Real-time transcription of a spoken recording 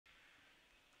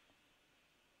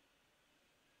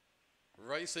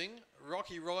Racing,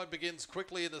 Rocky Ride begins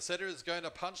quickly in the centre, is going to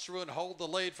punch through and hold the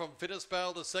lead from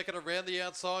Finnisbale to second. Around the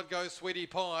outside goes Sweetie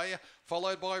Pie,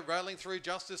 followed by railing through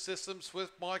Justice System,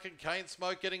 Swift Mike and Cane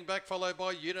Smoke getting back, followed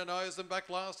by Uninose, and back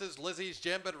last is Lizzie's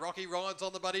Gem, but Rocky Ride's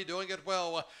on the buddy doing it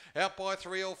well. Out by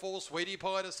 3 or 4, Sweetie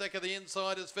Pie to second. The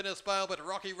inside is Finnisbale, but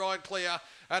Rocky Ride clear,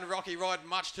 and Rocky Ride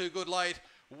much too good late.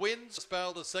 Wins.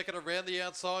 Spale to second. Around the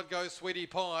outside goes Sweetie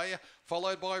Pie,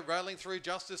 followed by railing through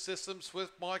Justice System,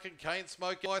 Swift Mike and Cane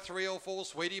Smoke by 3 or 4,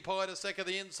 Sweetie Pie to second.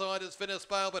 The inside is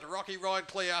Finnisbale, but Rocky Ride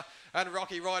clear, and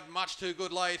Rocky Ride much too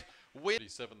good late. Win.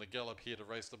 37 the gallop here to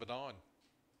race number 9.